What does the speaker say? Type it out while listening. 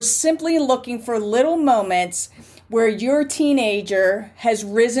Simply looking for little moments where your teenager has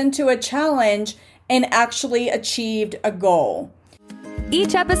risen to a challenge and actually achieved a goal.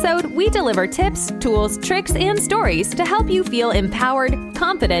 Each episode, we deliver tips, tools, tricks, and stories to help you feel empowered,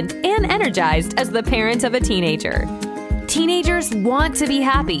 confident, and energized as the parent of a teenager. Teenagers want to be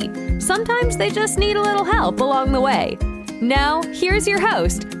happy. Sometimes they just need a little help along the way. Now, here's your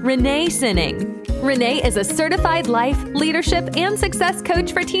host, Renee Sinning. Renee is a certified life, leadership, and success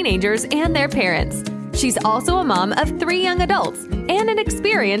coach for teenagers and their parents. She's also a mom of 3 young adults and an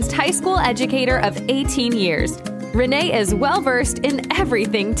experienced high school educator of 18 years. Renee is well-versed in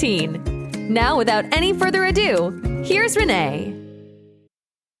everything teen. Now, without any further ado, here's Renee.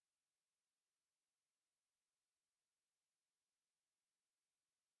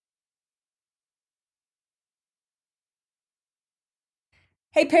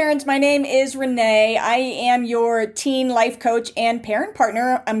 Hey parents, my name is Renee. I am your teen life coach and parent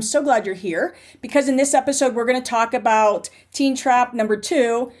partner. I'm so glad you're here because in this episode, we're going to talk about teen trap number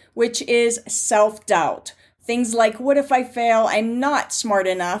 2, which is self-doubt. Things like, what if I fail? I'm not smart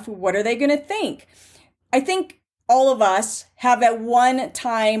enough. What are they going to think? I think all of us have at one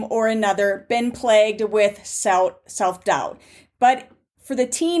time or another been plagued with self-doubt. But for the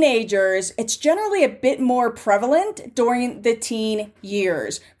teenagers, it's generally a bit more prevalent during the teen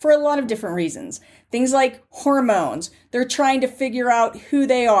years for a lot of different reasons. Things like hormones. They're trying to figure out who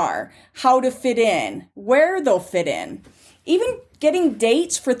they are, how to fit in, where they'll fit in. Even getting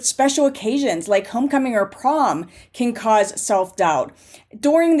dates for special occasions like homecoming or prom can cause self-doubt.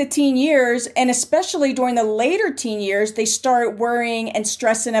 During the teen years, and especially during the later teen years, they start worrying and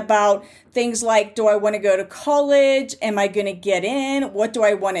stressing about things like, do I want to go to college? Am I going to get in? What do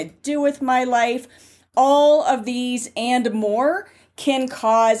I want to do with my life? All of these and more can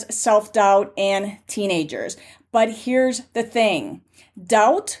cause self-doubt in teenagers. But here's the thing.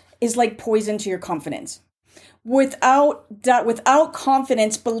 Doubt is like poison to your confidence. Without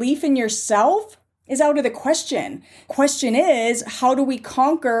confidence, belief in yourself is out of the question. Question is, how do we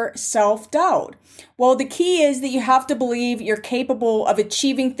conquer self-doubt? Well, the key is that you have to believe you're capable of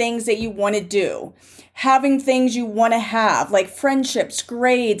achieving things that you want to do, having things you want to have, like friendships,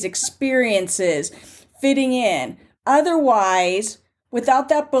 grades, experiences, fitting in. Otherwise, without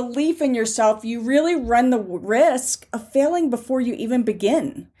that belief in yourself, you really run the risk of failing before you even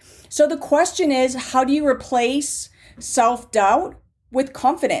begin. So the question is, how do you replace self-doubt with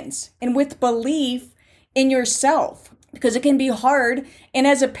confidence and with belief in yourself? Because it can be hard. And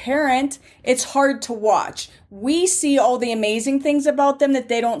as a parent, it's hard to watch. We see all the amazing things about them that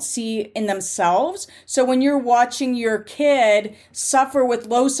they don't see in themselves. So when you're watching your kid suffer with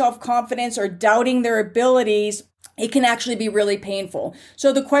low self-confidence or doubting their abilities, it can actually be really painful.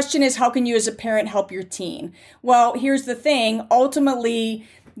 So the question is, how can you as a parent help your teen? Well, here's the thing. Ultimately,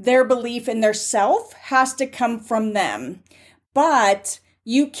 their belief in their self has to come from them. But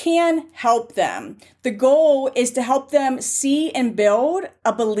you can help them. The goal is to help them see and build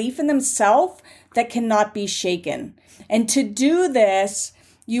a belief in themselves that cannot be shaken. And to do this,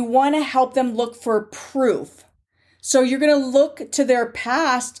 you want to help them look for proof. So you're going to look to their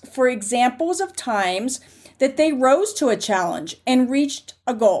past for examples of times that they rose to a challenge and reached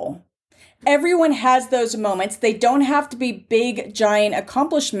a goal. Everyone has those moments. They don't have to be big, giant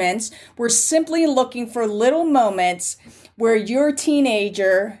accomplishments. We're simply looking for little moments where your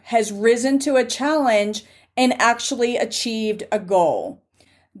teenager has risen to a challenge and actually achieved a goal.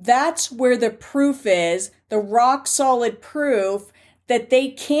 That's where the proof is, the rock solid proof that they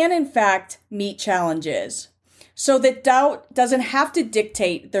can in fact meet challenges. So that doubt doesn't have to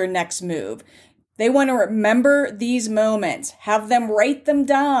dictate their next move. They want to remember these moments, have them write them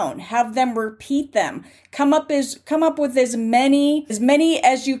down, have them repeat them, come up with as many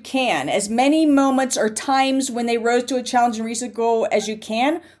as you can, as many moments or times when they rose to a challenge and reached a goal as you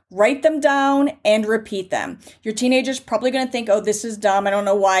can. Write them down and repeat them. Your teenager's probably going to think, oh, this is dumb. I don't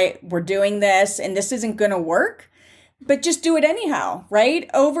know why we're doing this and this isn't going to work. But just do it anyhow, right?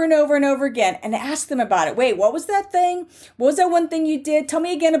 Over and over and over again and ask them about it. Wait, what was that thing? What was that one thing you did? Tell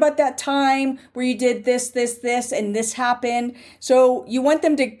me again about that time where you did this, and this happened. So you want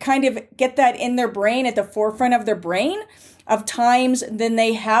them to kind of get that in their brain, at the forefront of their brain, of times then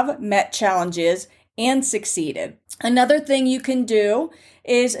they have met challenges and succeeded. Another thing you can do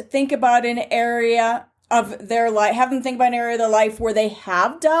is think about an area of their life, have them think about an area of their life where they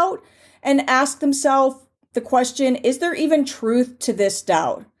have doubt and ask themselves the question, is there even truth to this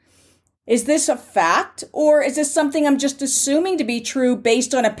doubt? Is this a fact, or is this something I'm just assuming to be true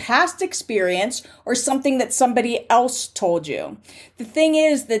based on a past experience or something that somebody else told you? The thing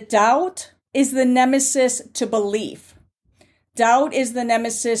is that doubt is the nemesis to belief. doubt is the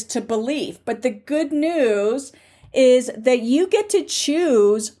nemesis to belief. But the good news is that you get to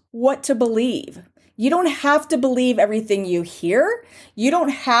choose what to believe. You don't have to believe everything you hear. You don't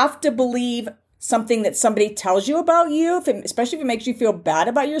have to believe something that somebody tells you about you, especially if it makes you feel bad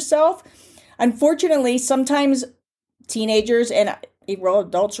about yourself. Unfortunately, sometimes teenagers and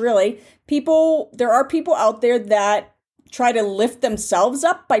adults really, there are people out there that try to lift themselves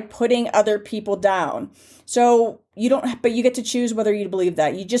up by putting other people down. So but you get to choose whether you believe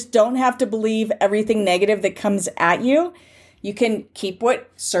that. You just don't have to believe everything negative that comes at you. You can keep what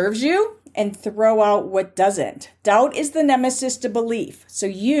serves you and throw out what doesn't. Doubt is the nemesis to belief. So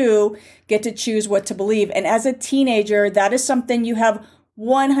you get to choose what to believe. And as a teenager, that is something you have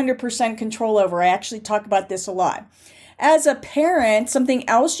 100% control over. I actually talk about this a lot. As a parent, something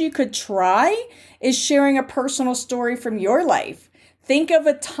else you could try is sharing a personal story from your life. Think of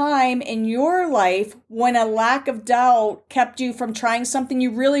a time in your life when a lack of doubt kept you from trying something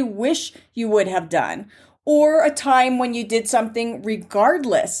you really wish you would have done, or a time when you did something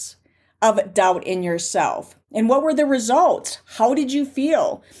regardless of doubt in yourself. And what were the results? How did you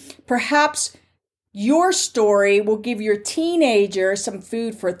feel? Perhaps your story will give your teenager some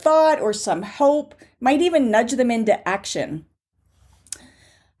food for thought or some hope, might even nudge them into action.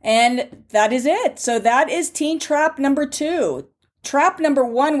 And that is it. So that is teen trap number 2. Trap number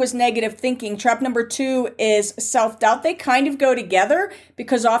 1 was negative thinking. Trap number 2 is self-doubt. They kind of go together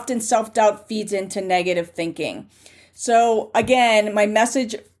because often self-doubt feeds into negative thinking. So again, my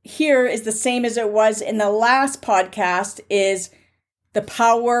message here is the same as it was in the last podcast, is the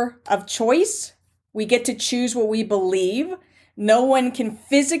power of choice. We get to choose what we believe. No one can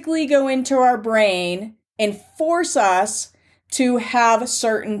physically go into our brain and force us to have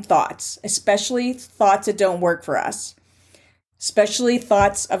certain thoughts, especially thoughts that don't work for us, especially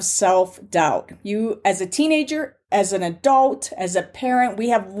thoughts of self-doubt. You, as a teenager, as an adult, as a parent, we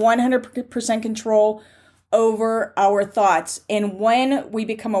have 100% control over our thoughts. And when we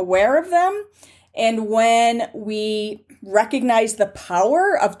become aware of them and when we recognize the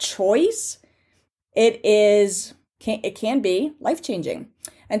power of choice, it can be life-changing.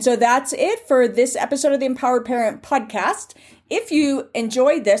 And so that's it for this episode of the Empowered Parent Podcast. If you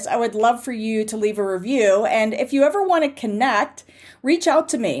enjoyed this, I would love for you to leave a review. And if you ever want to connect, reach out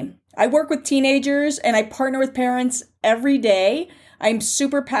to me. I work with teenagers and I partner with parents every day. I'm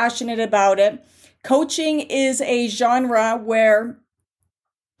super passionate about it. Coaching is a genre where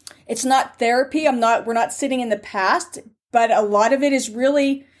it's not therapy. We're not sitting in the past, but a lot of it is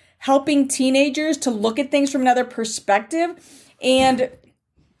really helping teenagers to look at things from another perspective and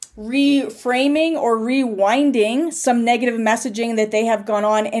reframing or rewinding some negative messaging that they have gone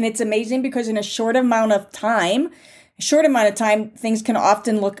on. And it's amazing because in a short amount of time, things can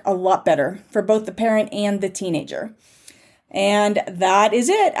often look a lot better for both the parent and the teenager. And that is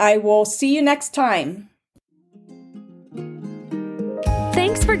it. I will see you next time.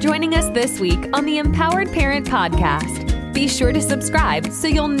 Thanks for joining us this week on the Empowered Parent Podcast. Be sure to subscribe so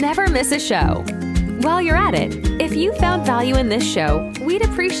you'll never miss a show. While you're at it, if you found value in this show, we'd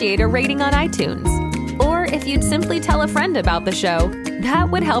appreciate a rating on iTunes. Or if you'd simply tell a friend about the show, that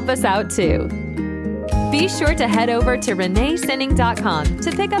would help us out too. Be sure to head over to reneesinning.com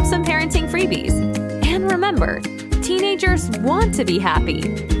to pick up some parenting freebies. And remember, teenagers want to be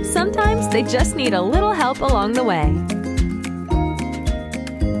happy. Sometimes they just need a little help along the way.